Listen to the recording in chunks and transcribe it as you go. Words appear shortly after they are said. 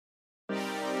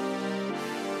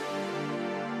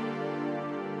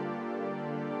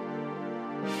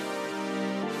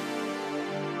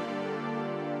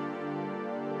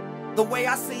The way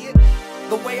I see it,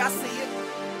 the way I see it,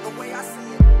 the way I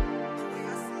see it,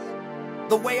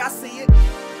 the way I see it,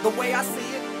 the way I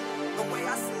see it, the way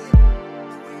I see it,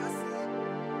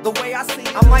 the way I see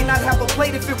it. I might not have a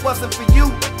plate if it wasn't for you,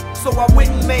 so I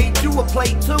went and made you a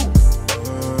plate too.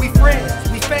 We friends,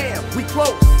 we fam, we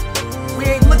close. We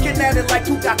ain't looking at it like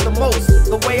who got the most.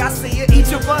 The way I see it,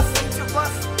 each of us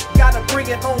gotta bring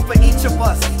it home for each of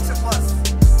us.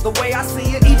 The way I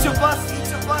see it, each of us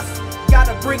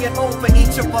gotta bring it home for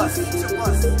each of us.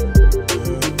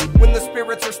 When the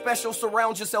spirits are special,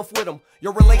 surround yourself with them.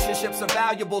 Your relationships are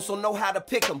valuable, so know how to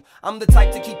pick them. I'm the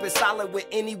type to keep it solid with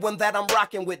anyone that I'm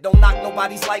rocking with. Don't knock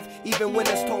nobody's life, even when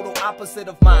it's total opposite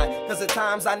of mine. Cause at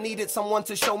times I needed someone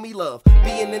to show me love.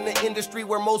 Being in the industry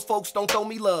where most folks don't throw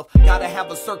me love, gotta have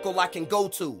a circle I can go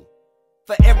to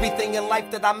for everything in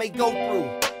life that I may go through.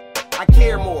 I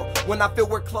care more when I feel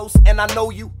we're close and I know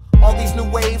you. All these new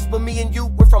waves, but me and you,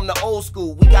 we're from the old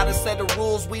school. We got a set of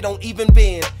rules we don't even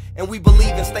bend, and we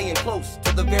believe in staying close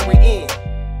to the very end.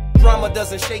 Drama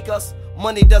doesn't shake us,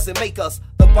 money doesn't make us.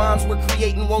 The bonds we're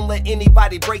creating won't let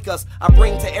anybody break us. I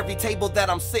bring to every table that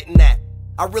I'm sitting at.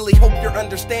 I really hope you're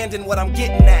understanding what I'm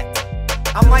getting at.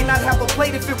 I might not have a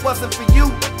plate if it wasn't for you,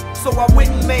 so I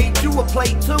went and made you a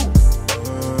plate too.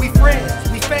 We friends,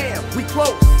 we fam, we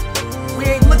close. We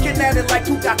ain't looking at it like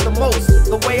who got the most.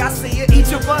 The way I see it,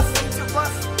 each of us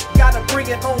gotta bring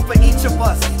it home for each of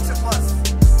us.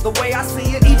 The way I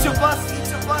see it, each of us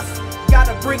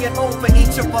gotta bring it home for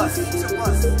each of us.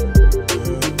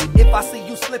 If I see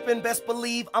you slipping, best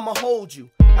believe I'ma hold you.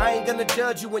 I ain't gonna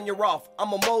judge you when you're off,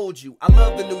 I'ma mold you. I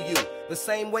love the new you, the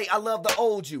same way I love the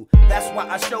old you. That's why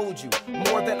I showed you,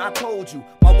 more than I told you.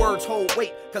 My words hold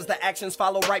weight, cause the actions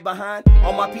follow right behind.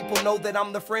 All my people know that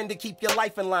I'm the friend to keep your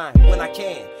life in line when I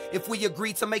can. If we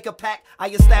agree to make a pact, I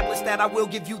establish that I will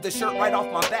give you the shirt right off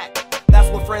my back. That's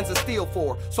what friends are still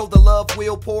for, so the love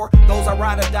will pour. Those I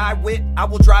ride or die with, I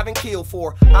will drive and kill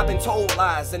for. I've been told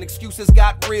lies and excuses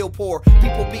got real poor.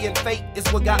 People being fake is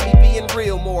what got me being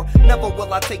real more. Never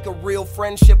will I take a real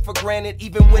friendship for granted.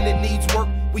 Even when it needs work,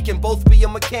 we can both be a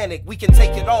mechanic. We can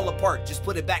take it all apart, just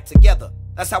put it back together.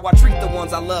 That's how I treat the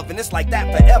ones I love, and it's like that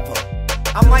forever.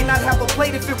 I might not have a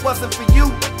plate if it wasn't for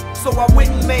you, so I went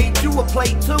and made you a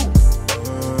plate too.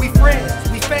 We friends,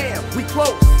 we fam, we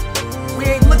close. We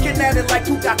ain't looking at it like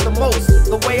who got the most.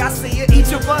 The way I see it,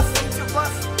 each of us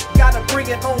gotta bring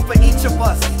it home for each of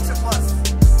us.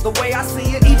 The way I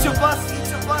see it, each of us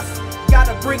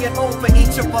gotta bring it home for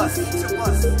each of us.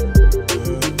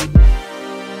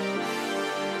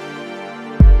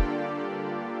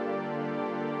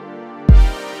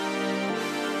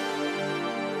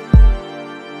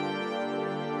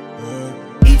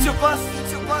 Each of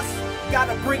us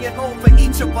gotta bring it home for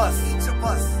each of us. Each of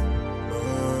us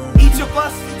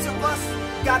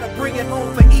gotta bring it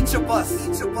home for each of us.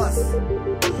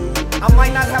 I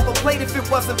might not have a plate if it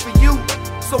wasn't for you,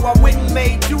 so I went and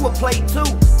made you a plate too.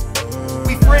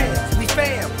 We friends, we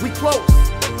fam, we close.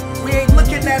 We ain't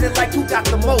looking at it like who got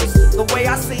the most. The way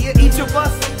I see it, each of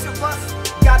us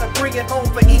gotta bring it home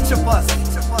for each of us.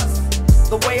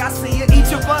 The way I see it,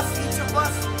 each of us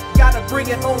gotta bring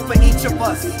it home for each of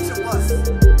us.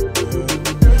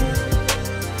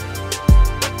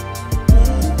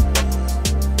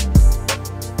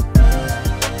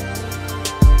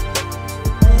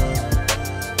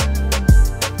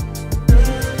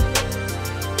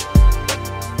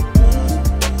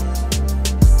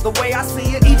 The way I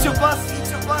see it, each of us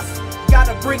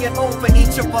gotta bring it home for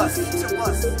each of us.